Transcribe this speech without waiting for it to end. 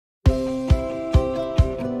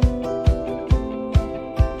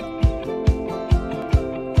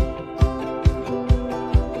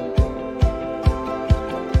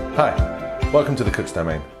Hi, welcome to the Cook's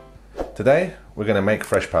Domain. Today we're going to make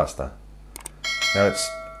fresh pasta. Now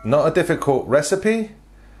it's not a difficult recipe,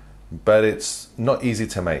 but it's not easy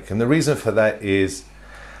to make, and the reason for that is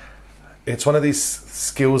it's one of these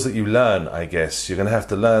skills that you learn, I guess. You're going to have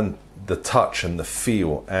to learn the touch and the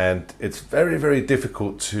feel, and it's very, very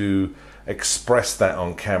difficult to express that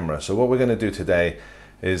on camera. So what we're going to do today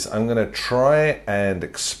is I'm going to try and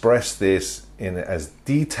express this in as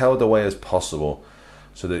detailed a way as possible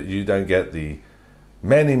so that you don't get the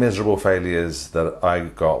many miserable failures that I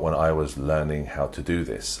got when I was learning how to do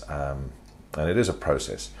this. And it is a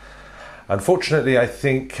process. Unfortunately, I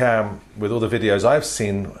think with all the videos I've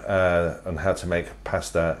seen on how to make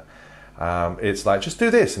pasta, it's like, just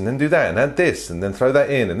do this and then do that and add this and then throw that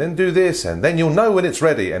in and then do this and then you'll know when it's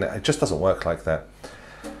ready, and it just doesn't work like that.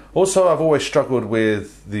 Also, I've always struggled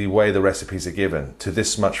with the way the recipes are given. To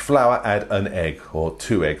this much flour, add an egg or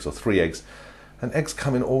 2 eggs or 3 eggs. And eggs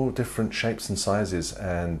come in all different shapes and sizes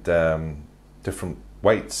and different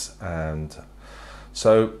weights. And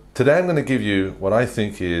so today I'm going to give you what I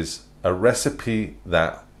think is a recipe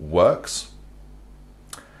that works,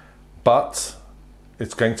 but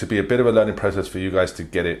it's going to be a bit of a learning process for you guys to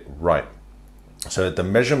get it right. So the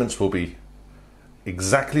measurements will be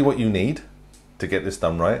exactly what you need to get this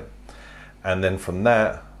done right. And then from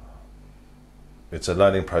that, it's a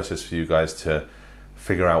learning process for you guys to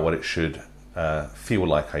figure out what it should feel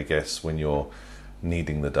like, I guess, when you're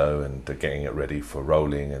kneading the dough and getting it ready for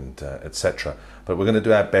rolling and etc. But we're going to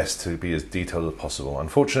do our best to be as detailed as possible.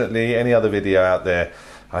 Unfortunately, any other video out there,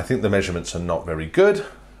 I think the measurements are not very good,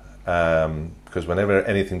 because whenever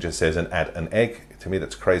anything just says and add an egg, to me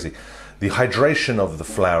that's crazy. The hydration of the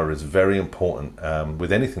flour is very important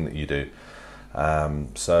with anything that you do.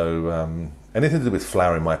 Anything to do with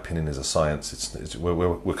flour, in my opinion, is a science.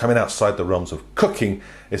 We're coming outside the realms of cooking.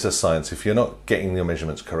 It's a science. If you're not getting your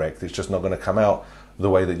measurements correct, it's just not going to come out the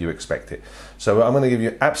way that you expect it. So I'm going to give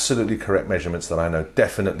you absolutely correct measurements that I know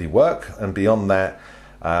definitely work, and beyond that,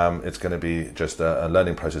 it's going to be just a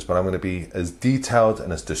learning process. But I'm going to be as detailed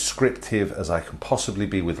and as descriptive as I can possibly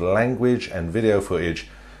be with language and video footage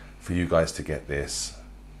for you guys to get this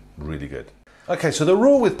really good. Okay, so the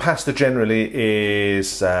rule with pasta generally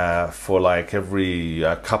is for like every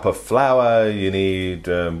cup of flour you need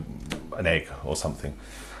an egg or something.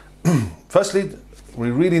 Firstly,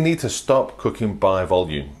 we really need to stop cooking by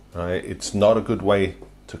volume. Right? It's not a good way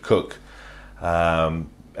to cook.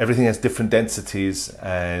 Everything has different densities,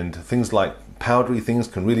 and things like powdery things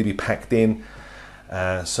can really be packed in.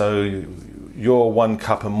 So your 1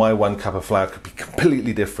 cup and my 1 cup of flour could be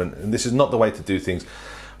completely different, and this is not the way to do things.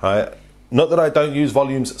 Not that I don't use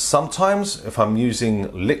volumes sometimes. If I'm using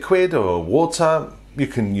liquid or water, you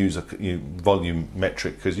can use a volume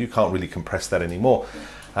metric because you can't really compress that anymore.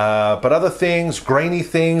 But other things, grainy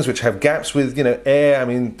things which have gaps with air, I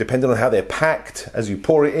mean, depending on how they're packed as you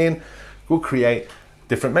pour it in, will create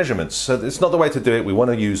different measurements. So it's not the way to do it. We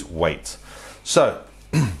want to use weight. So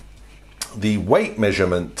the weight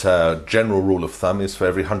measurement general rule of thumb is for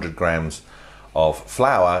every 100 grams of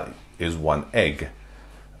flour is 1 egg.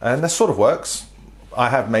 And that sort of works. I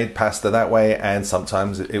have made pasta that way, and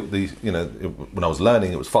sometimes when I was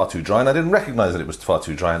learning, it was far too dry, and I didn't recognize that it was far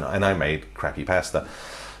too dry, and I made crappy pasta.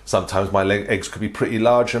 Sometimes my eggs could be pretty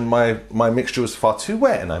large, and my mixture was far too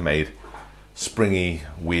wet, and I made springy,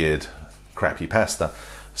 weird, crappy pasta.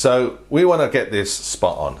 So we want to get this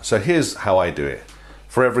spot on. So here's how I do it.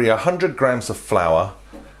 For every 100 grams of flour,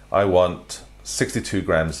 I want 62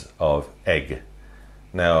 grams of egg.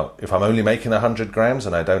 Now, if I'm only making 100 grams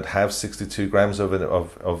and I don't have 62 grams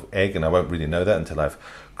of egg, and I won't really know that until I've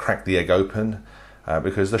cracked the egg open,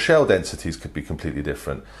 because the shell densities could be completely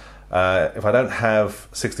different. If I don't have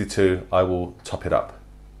 62, I will top it up.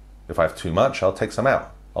 If I have too much, I'll take some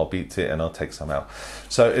out. I'll beat it and I'll take some out.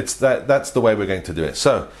 So that's the way we're going to do it.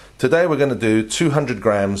 So today we're going to do 200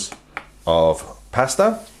 grams of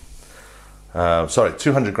pasta.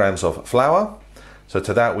 200 grams of flour. So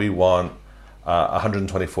to that we want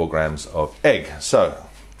 124 grams of egg. So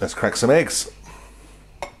let's crack some eggs.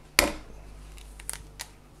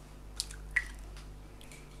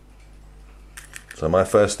 So my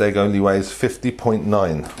first egg only weighs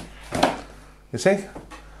 50.9. You see?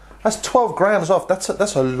 That's 12 grams off. That's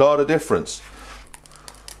a lot of difference.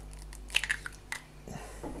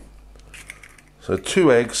 So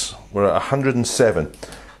 2 eggs, we're at 107.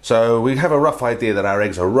 So we have a rough idea that our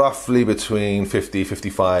eggs are roughly between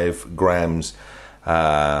 50-55 grams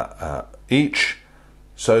each.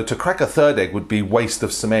 So to crack a third egg would be waste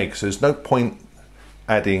of some eggs. So there's no point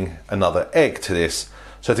adding another egg to this.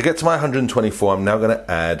 So to get to my 124, I'm now going to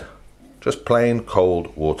add just plain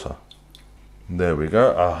cold water. There we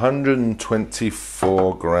go,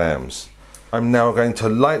 124 grams. I'm now going to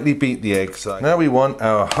lightly beat the eggs. Now we want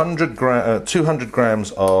our 200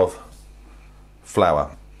 grams of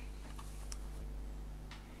flour.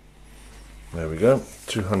 There we go,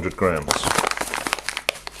 200 grams.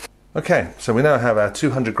 Okay, so we now have our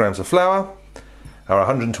 200 grams of flour, our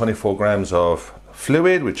 124 grams of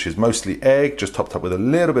fluid, which is mostly egg, just topped up with a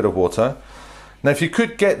little bit of water. Now, if you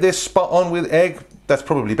could get this spot on with egg, that's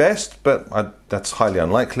probably best, but that's highly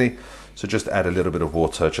unlikely. So just add a little bit of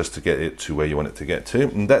water just to get it to where you want it to get to.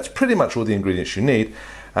 And that's pretty much all the ingredients you need.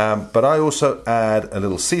 But I also add a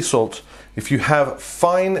little sea salt. If you have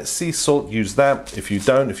fine sea salt, use that. If you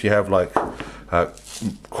don't, if you have like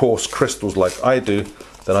coarse crystals like I do,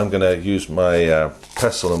 then I'm going to use my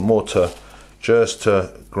pestle and mortar just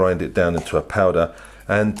to grind it down into a powder.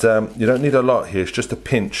 And you don't need a lot here, it's just a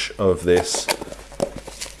pinch of this.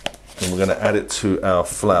 And we're going to add it to our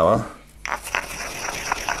flour.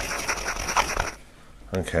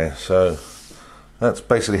 Okay, so that's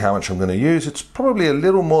basically how much I'm going to use. It's probably a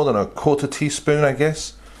little more than a quarter teaspoon, I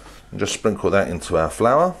guess. And just sprinkle that into our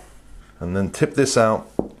flour. And then tip this out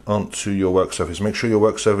onto your work surface. Make sure your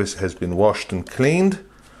work surface has been washed and cleaned.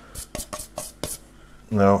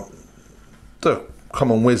 Now, the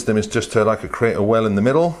common wisdom is just to create a well in the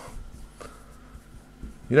middle.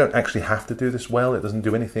 You don't actually have to do this well, it doesn't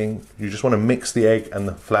do anything. You just want to mix the egg and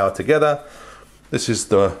the flour together. This is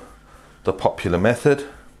the popular method.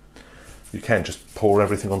 You can just pour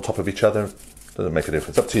everything on top of each other. Doesn't make a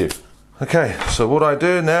difference, up to you. Okay, so what I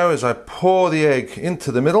do now is I pour the egg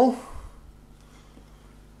into the middle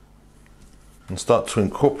and start to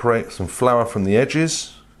incorporate some flour from the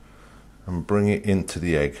edges and bring it into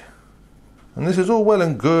the egg. And this is all well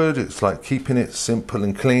and good, it's like keeping it simple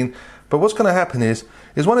and clean, but what's going to happen is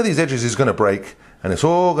one of these edges is going to break and it's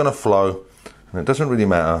all going to flow, and it doesn't really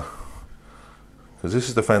matter because this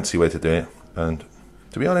is the fancy way to do it, and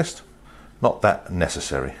to be honest, not that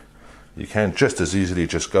necessary. You can just as easily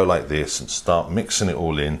just go like this and start mixing it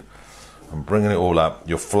all in and bringing it all up.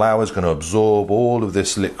 Your flour is going to absorb all of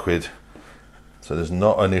this liquid, so there's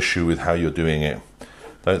not an issue with how you're doing it.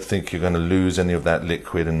 Don't think you're going to lose any of that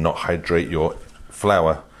liquid and not hydrate your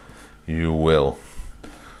flour. You will.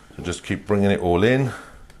 So just keep bringing it all in,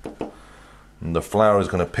 and the flour is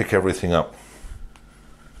going to pick everything up.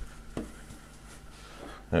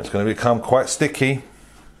 Now it's going to become quite sticky.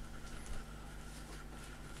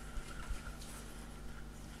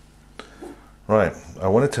 Right, I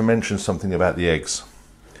wanted to mention something about the eggs.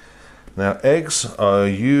 Now, eggs are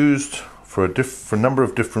used for a number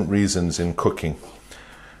of different reasons in cooking.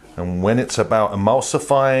 And when it's about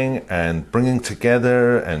emulsifying and bringing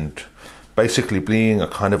together and basically being a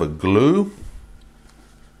kind of a glue,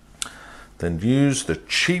 then use the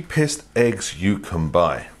cheapest eggs you can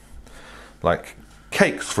buy. Like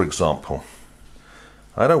cakes, for example.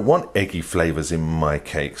 I don't want eggy flavors in my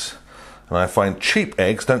cakes. And I find cheap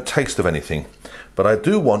eggs don't taste of anything. But I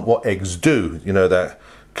do want what eggs do, you know, that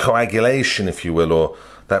coagulation, if you will, or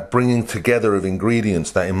that bringing together of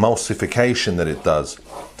ingredients, that emulsification that it does.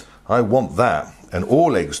 I want that, and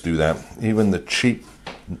all eggs do that, even the cheap,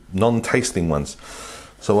 non-tasting ones.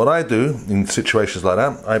 So what I do in situations like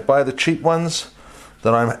that, I buy the cheap ones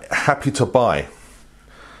that I'm happy to buy.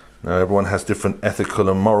 Now, everyone has different ethical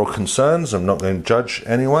and moral concerns. I'm not going to judge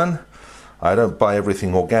anyone. I don't buy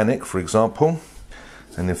everything organic, for example.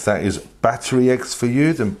 And if that is battery eggs for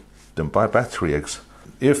you, then buy battery eggs.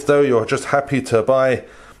 If, though, you're just happy to buy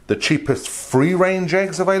the cheapest free-range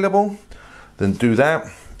eggs available, then do that.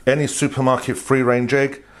 Any supermarket free-range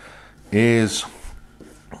egg is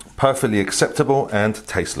perfectly acceptable and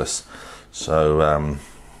tasteless. So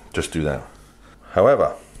just do that.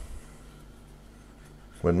 However,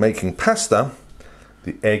 when making pasta,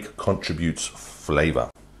 the egg contributes flavor.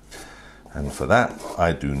 And for that,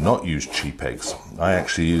 I do not use cheap eggs. I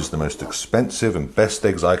actually use the most expensive and best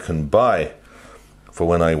eggs I can buy for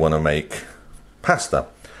when I want to make pasta,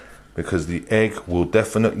 because the egg will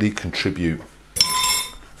definitely contribute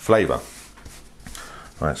flavor.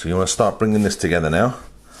 Right, so you want to start bringing this together now.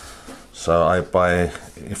 So I buy,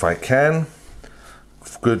 if I can,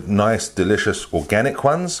 good, nice, delicious organic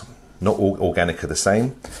ones. Not all organic are the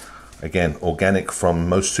same. Again, organic from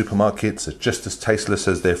most supermarkets are just as tasteless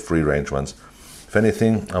as their free-range ones. If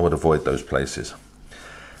anything, I would avoid those places.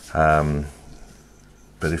 But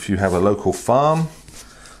if you have a local farm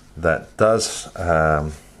that does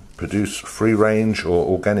produce free-range or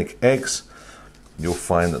organic eggs, you'll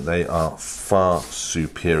find that they are far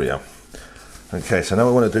superior. Okay, so now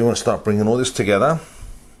what we want to do, we want to start bringing all this together.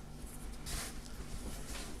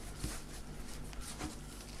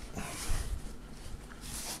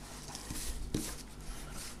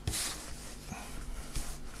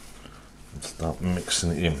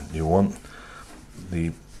 You want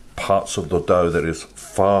the parts of the dough that is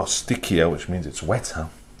far stickier, which means it's wetter,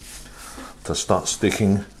 to start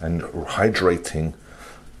sticking and hydrating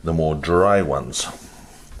the more dry ones.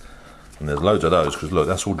 And there's loads of those, because look,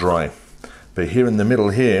 that's all dry. But here in the middle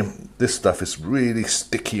here, this stuff is really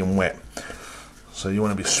sticky and wet. So you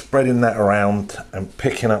want to be spreading that around and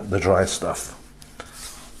picking up the dry stuff.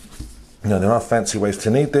 Now, there are fancy ways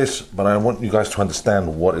to knead this, but I want you guys to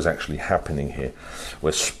understand what is actually happening here.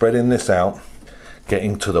 We're spreading this out,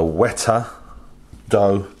 getting to the wetter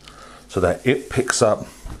dough so that it picks up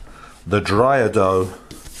the drier dough,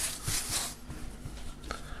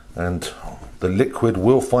 and the liquid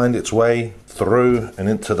will find its way through and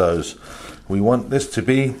into those. We want this to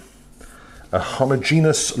be a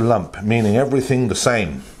homogeneous lump, meaning everything the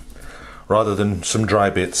same, rather than some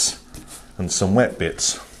dry bits and some wet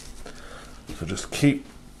bits. So just keep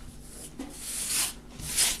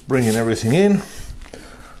bringing everything in,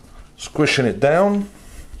 squishing it down,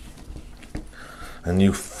 and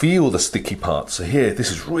you feel the sticky parts. So here,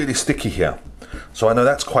 this is really sticky here. So I know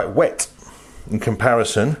that's quite wet in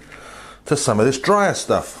comparison to some of this drier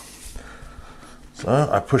stuff. So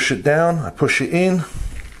I push it down, I push it in,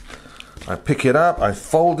 I pick it up, I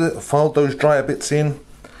fold those drier bits in.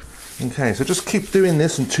 Okay, so just keep doing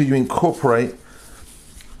this until you incorporate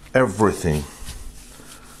everything.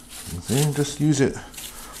 See, just use it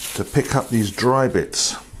to pick up these dry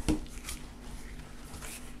bits.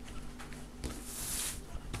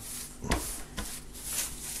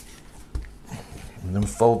 And then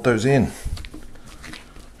fold those in.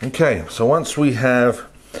 Okay, so once we have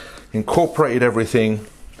incorporated everything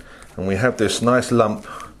and we have this nice lump,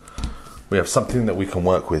 we have something that we can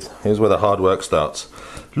work with. Here's where the hard work starts.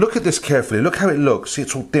 Look at this carefully. Look how it looks. See,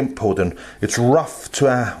 it's all dimpled and it's rough to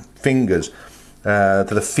our fingers, to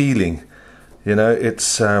the feeling. You know,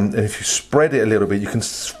 it's and if you spread it a little bit, you can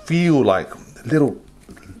feel like little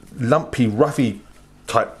lumpy, roughy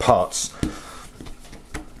type parts.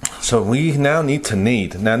 So we now need to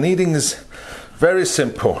knead. Now, kneading is very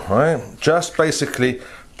simple, right? Just basically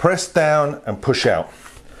press down and push out.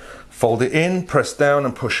 Fold it in, press down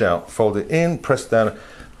and push out. Fold it in, press down,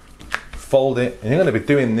 fold it. And you're going to be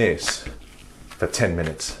doing this for 10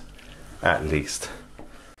 minutes at least.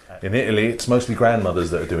 In Italy, it's mostly grandmothers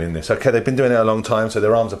that are doing this. Okay, they've been doing it a long time, so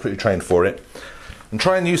their arms are pretty trained for it. And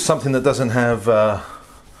try and use something that doesn't have,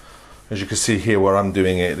 as you can see here where I'm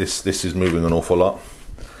doing it, this is moving an awful lot.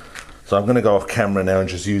 So I'm going to go off camera now and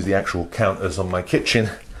just use the actual counters on my kitchen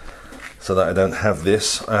so that I don't have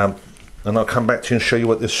this. And I'll come back to you and show you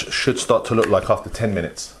what this should start to look like after 10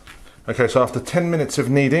 minutes. Okay, so after 10 minutes of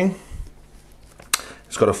kneading,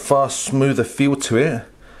 it's got a far smoother feel to it,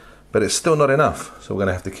 but it's still not enough. So we're going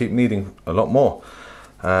to have to keep kneading a lot more.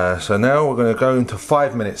 So now we're going to go into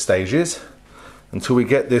 5-minute stages until we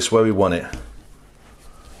get this where we want it.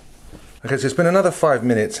 Okay, so it's been another 5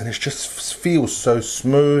 minutes and it just feels so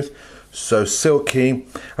smooth, so silky.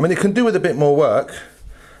 I mean, it can do with a bit more work,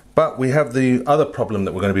 but we have the other problem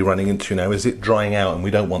that we're going to be running into now, is it drying out, and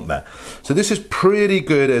we don't want that. So this is pretty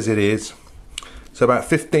good as it is. So about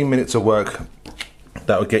 15 minutes of work,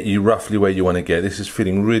 that will get you roughly where you want to get. This is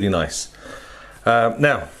feeling really nice.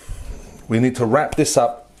 Now, we need to wrap this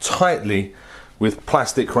up tightly with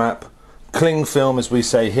plastic wrap, cling film as we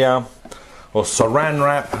say here, or saran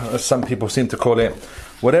wrap as some people seem to call it.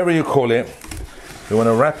 Whatever you call it, we want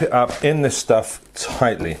to wrap it up in this stuff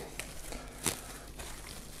tightly.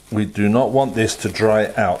 We do not want this to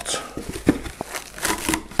dry out.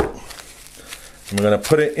 And we're going to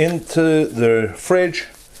put it into the fridge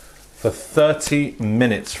for 30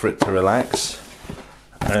 minutes for it to relax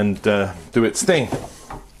and do its thing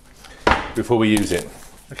before we use it.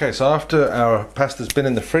 Okay, so after our pasta's been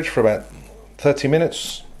in the fridge for about 30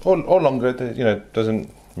 minutes or longer, you know,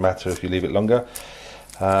 doesn't matter if you leave it longer.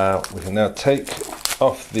 We can now take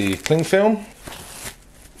off the cling film.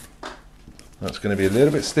 That's going to be a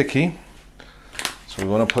little bit sticky, so we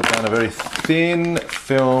want to put down a very thin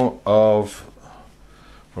film of,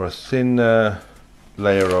 or a thin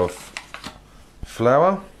layer of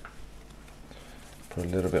flour. Put a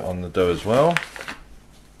little bit on the dough as well,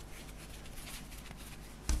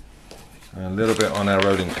 and a little bit on our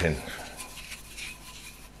rolling pin.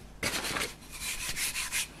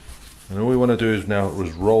 And all we want to do is now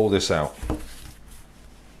roll this out.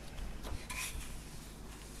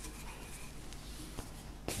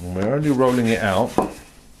 And we're only rolling it out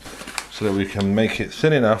so that we can make it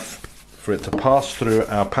thin enough for it to pass through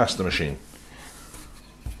our pasta machine.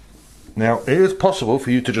 Now, it is possible for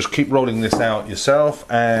you to just keep rolling this out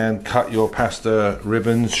yourself and cut your pasta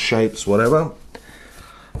ribbons, shapes, whatever.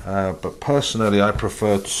 But personally, I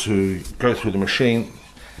prefer to go through the machine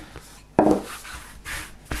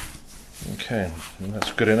Okay, and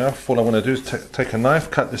that's good enough. All I want to do is take a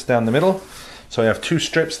knife, cut this down the middle, so I have two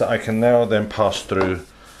strips that I can now then pass through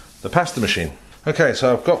the pasta machine. Okay,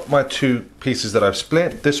 so I've got my two pieces that I've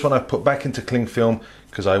split. This one I've put back into cling film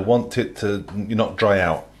because I want it to not dry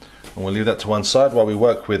out. And we'll leave that to one side while we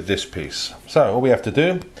work with this piece. So all we have to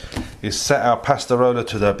do is set our pasta roller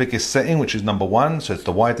to the biggest setting, which is number 1, so it's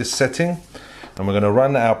the widest setting. And we're going to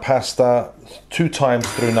run our pasta 2 times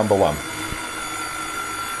through number 1.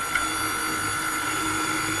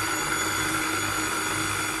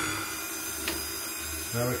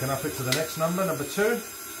 Now we can up it to the next number, number 2, and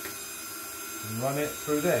run it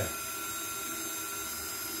through there.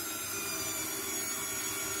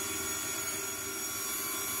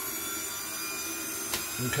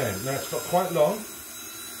 Okay, now it's got quite long,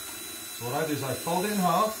 so what I do is I fold it in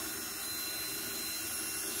half,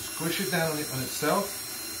 squish it down on itself,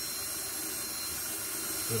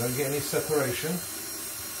 so I don't get any separation.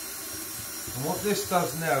 And what this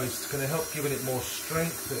does now is it's going to help giving it more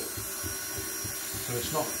strength, so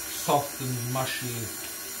it's not soft and mushy.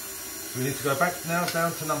 So we need to go back now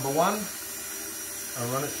down to number 1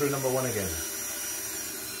 and run it through number 1 again.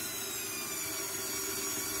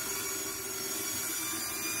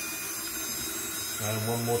 And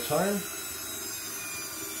one more time.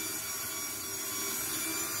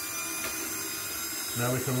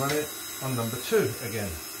 Now we can run it on number 2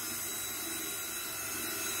 again.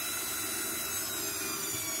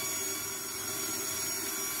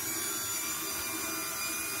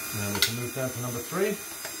 Now we can move down to number 3.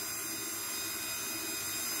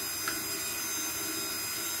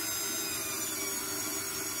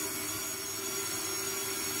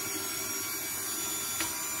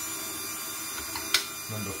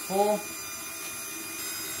 Number 4.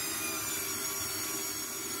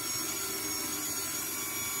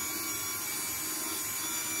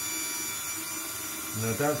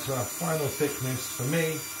 Now down to our final thickness for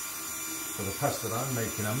me, for the pasta that I'm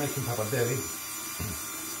making pappardelle,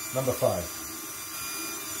 number 5.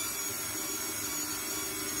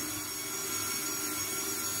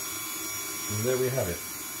 And there we have it.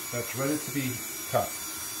 That's ready to be cut.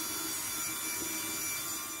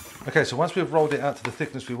 Okay, so once we've rolled it out to the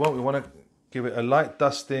thickness we want to give it a light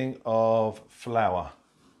dusting of flour.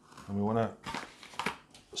 And we want to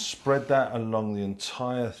spread that along the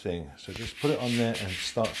entire thing. So just put it on there and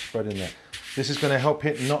start spreading that. This is going to help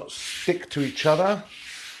it not stick to each other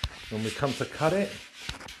when we come to cut it,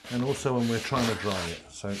 and also when we're trying to dry it.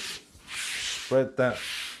 So spread that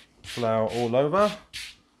flour all over,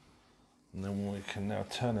 and then we can now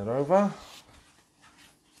turn it over.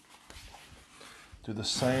 Do the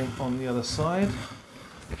same on the other side.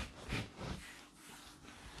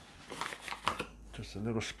 Just a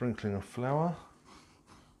little sprinkling of flour.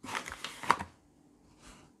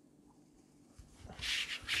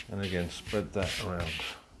 And again, spread that around.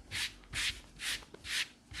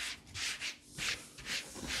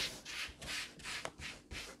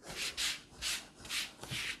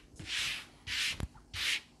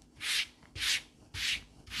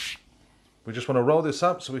 We just want to roll this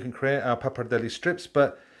up so we can create our pappardelle strips,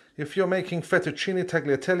 but if you're making fettuccine,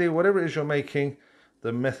 tagliatelle, whatever it is you're making,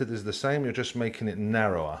 the method is the same, you're just making it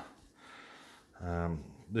narrower.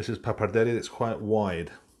 This is pappardelle, it's quite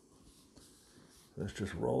wide. Let's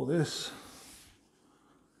just roll this.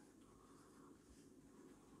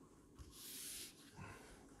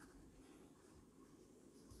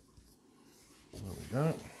 There we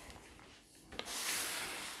go.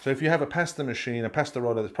 So if you have a pasta machine, a pasta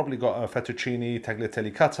roller that's probably got a fettuccine,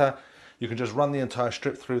 tagliatelle cutter, you can just run the entire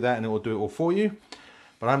strip through that and it will do it all for you.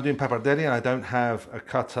 But I'm doing pappardelle and I don't have a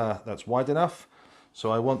cutter that's wide enough. So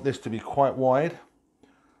I want this to be quite wide.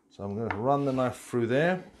 So I'm going to run the knife through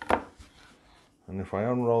there. And if I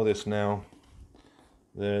unroll this now,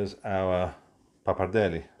 there's our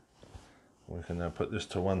pappardelle. We can now put this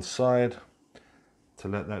to one side to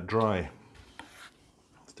let that dry.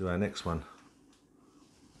 Let's do our next one.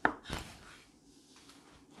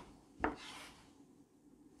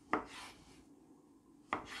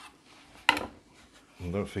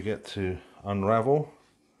 And don't forget to unravel.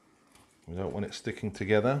 We don't want it sticking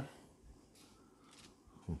together.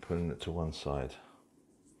 And putting it to one side.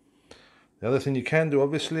 The other thing you can do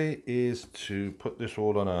obviously is to put this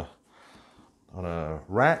all on a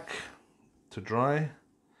rack to dry,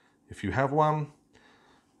 if you have one.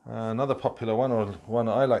 Another popular one, or one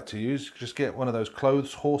I like to use, just get one of those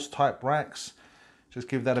clothes horse type racks. Just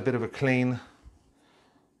give that a bit of a clean,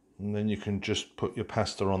 and then you can just put your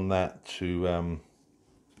pasta on that to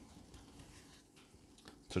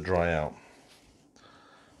dry out.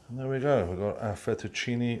 And there we go, we've got our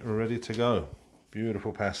fettuccine ready to go.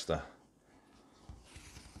 Beautiful pasta.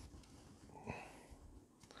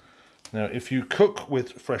 Now, if you cook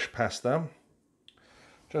with fresh pasta,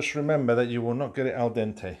 just remember that you will not get it al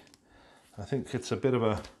dente. I think it's a bit of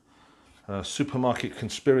a supermarket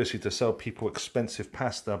conspiracy to sell people expensive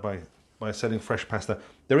pasta by selling fresh pasta.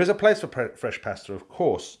 There is a place for fresh pasta, of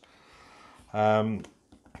course.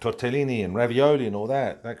 Tortellini and ravioli and all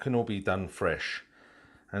that can all be done fresh.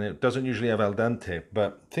 And it doesn't usually have al dente.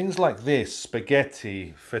 But things like this,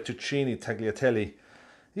 spaghetti, fettuccine, tagliatelle,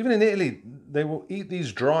 even in Italy, they will eat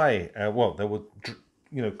these dry. Well, they will,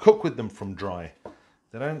 cook with them from dry.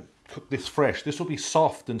 They don't cook this fresh. This will be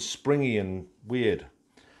soft and springy and weird.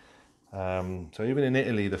 So even in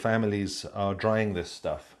Italy, the families are drying this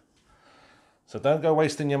stuff. So don't go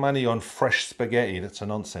wasting your money on fresh spaghetti. That's a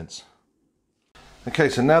nonsense. Okay,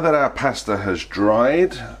 so now that our pasta has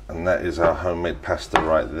dried, and that is our homemade pasta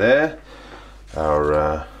right there,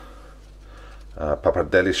 our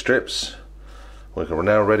pappardelle strips, we're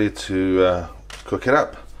now ready to cook it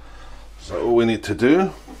up. So all we need to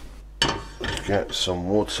do is get some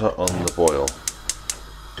water on the boil.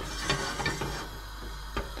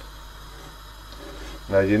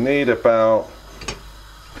 Now you need about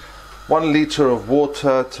 1 liter of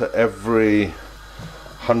water to every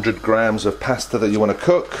 100 grams of pasta that you want to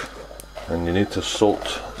cook, and you need to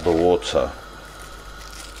salt the water.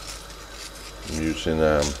 I'm using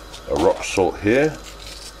a rock salt here.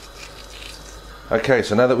 Okay,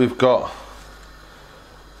 so now that we've got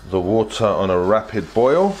the water on a rapid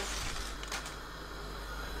boil,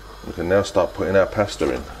 we can now start putting our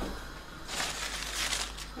pasta in.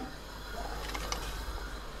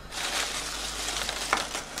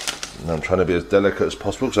 Now I'm trying to be as delicate as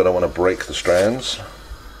possible because I don't want to break the strands.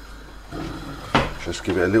 Just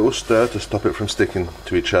give it a little stir to stop it from sticking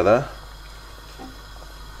to each other.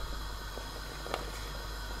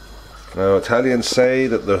 Now Italians say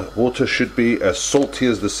that the water should be as salty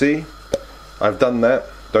as the sea. I've done that.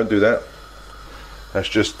 Don't do that. That's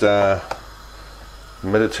just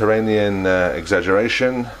Mediterranean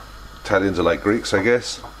exaggeration. Italians are like Greeks, I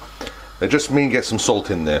guess. They just mean get some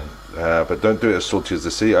salt in there, but don't do it as salty as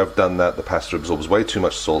the sea. I've done that. The pasta absorbs way too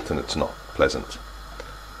much salt and it's not pleasant.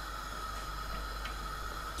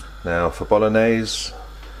 Now for bolognese,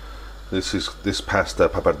 this pasta,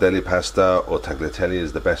 pappardelle pasta or tagliatelle,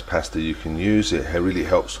 is the best pasta you can use. It really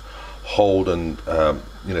helps hold and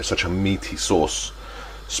such a meaty sauce.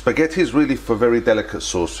 Spaghetti is really for very delicate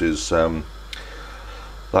sauces,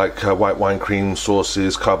 like white wine cream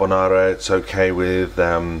sauces, carbonara. It's okay with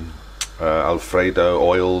Alfredo,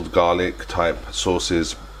 oiled garlic type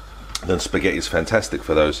sauces. Then spaghetti is fantastic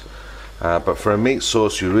for those. But for a meat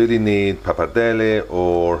sauce, you really need pappardelle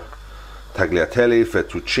or tagliatelle,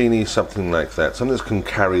 fettuccine, something like that. Something that can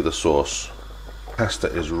carry the sauce. Pasta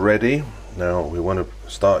is ready. Now we want to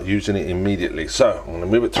start using it immediately. So I'm going to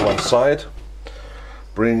move it to one side.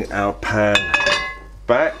 Bring our pan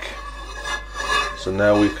back. So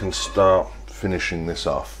now we can start finishing this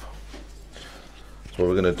off. So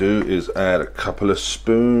what we're going to do is add a couple of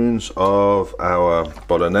spoons of our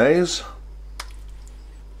bolognese.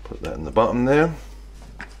 Put that in the bottom there.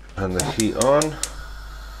 Turn the heat on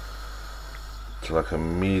to like a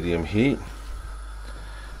medium heat.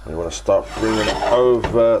 We want to start bringing it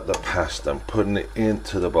over the pasta and putting it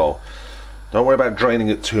into the bowl. Don't worry about draining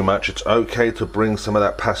it too much. It's okay to bring some of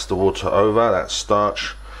that pasta water over. That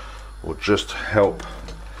starch will just help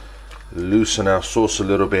loosen our sauce a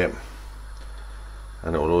little bit,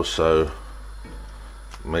 and it will also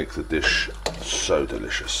make the dish so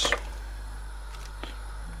delicious.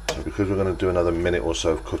 So because we're going to do another minute or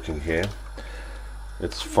so of cooking here,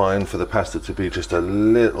 it's fine for the pasta to be just a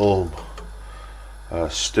little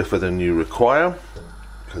stiffer than you require,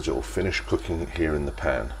 because it will finish cooking here in the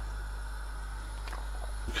pan.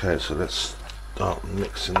 Okay, so let's start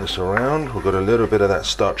mixing this around. We've got a little bit of that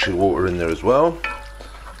starchy water in there as well.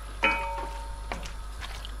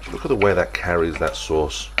 Look at the way that carries that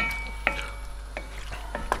sauce.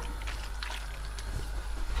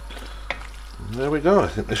 And there we go. I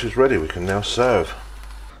think this is ready. We can now serve.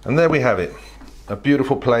 And there we have it. A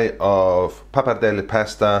beautiful plate of pappardelle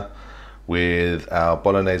pasta with our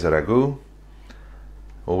bolognese ragu.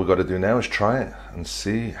 All we've got to do now is try it and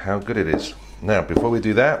see how good it is. Now, before we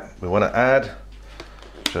do that, we want to add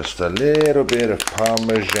just a little bit of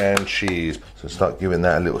Parmesan cheese. So start giving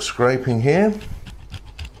that a little scraping here.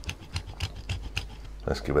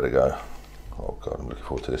 Let's give it a go. Oh God, I'm looking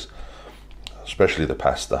forward to this. Especially the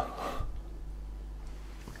pasta.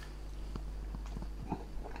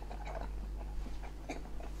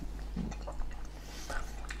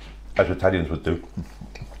 As Italians would do.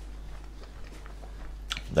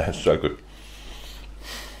 That's so good.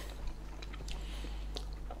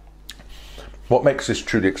 What makes this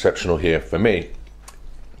truly exceptional here for me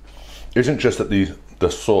isn't just that the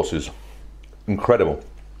sauce is incredible,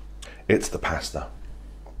 it's the pasta.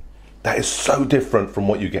 That is so different from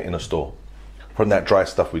what you get in a store, from that dry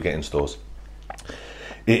stuff we get in stores.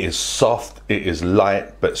 It is soft, it is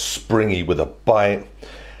light, but springy with a bite.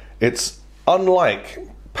 It's unlike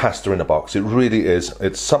pasta in a box, it really is.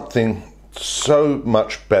 It's something so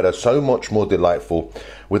much better, so much more delightful,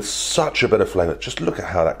 with such a better flavor. Just look at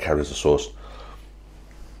how that carries the sauce.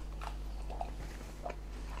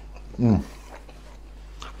 I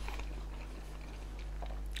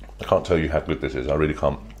can't tell you how good this is, I really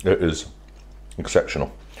can't. It is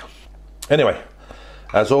exceptional. Anyway,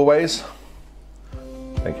 as always,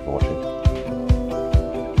 thank you for watching.